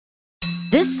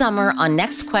This summer on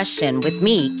Next Question with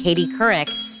me, Katie Couric,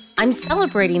 I'm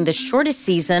celebrating the shortest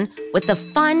season with a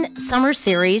fun summer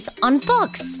series on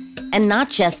books. And not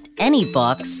just any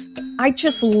books. I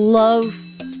just love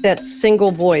that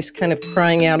single voice kind of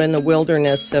crying out in the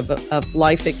wilderness of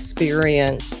life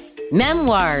experience.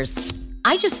 Memoirs.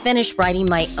 I just finished writing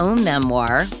my own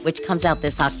memoir, which comes out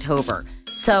this October.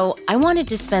 So I wanted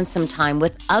to spend some time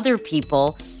with other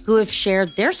people who have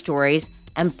shared their stories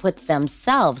and put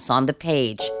themselves on the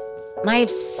page. And I have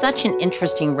such an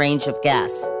interesting range of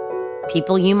guests.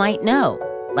 People you might know,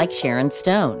 like Sharon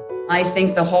Stone. I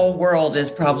think the whole world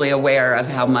is probably aware of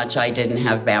how much I didn't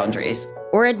have boundaries.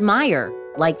 Or admire,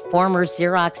 like former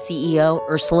Xerox CEO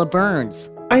Ursula Burns.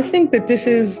 I think that this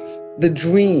is the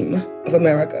dream of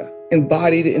America,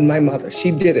 embodied in my mother.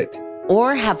 She did it.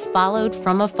 Or have followed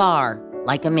from afar,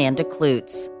 like Amanda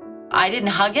Kloots. I didn't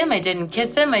hug him. I didn't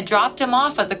kiss him. I dropped him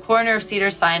off at the corner of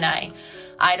Cedars-Sinai.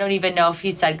 I don't even know if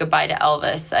he said goodbye to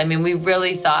Elvis. I mean, we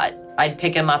really thought I'd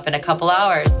pick him up in a couple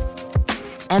hours.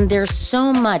 And there's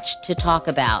so much to talk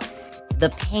about.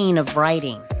 The pain of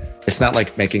writing. It's not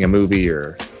like making a movie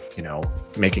or,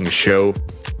 making a show.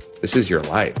 This is your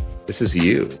life. This is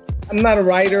you. I'm not a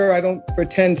writer. I don't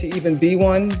pretend to even be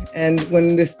one. And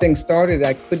when this thing started,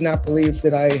 I could not believe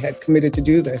that I had committed to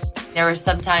do this. There were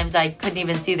some times I couldn't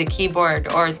even see the keyboard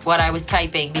or what I was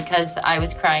typing because I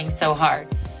was crying so hard.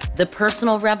 The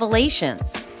personal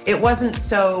revelations. It wasn't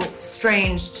so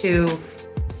strange to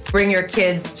bring your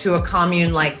kids to a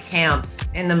commune-like camp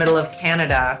in the middle of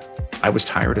Canada. I was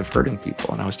tired of hurting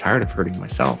people, and I was tired of hurting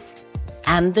myself.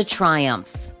 And the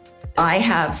triumphs. I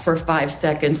have, for 5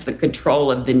 seconds, the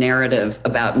control of the narrative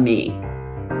about me.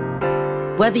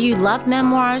 Whether you love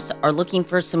memoirs or looking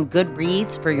for some good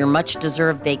reads for your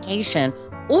much-deserved vacation,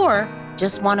 or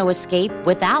just want to escape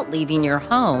without leaving your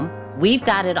home, we've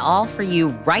got it all for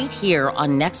you right here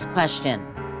on Next Question.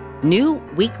 New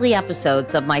weekly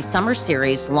episodes of my summer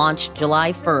series launch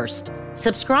July 1st.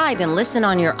 Subscribe and listen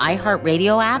on your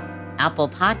iHeartRadio app, Apple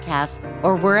Podcasts,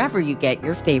 or wherever you get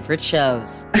your favorite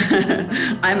shows.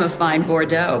 I'm a fine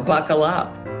Bordeaux. Buckle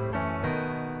up.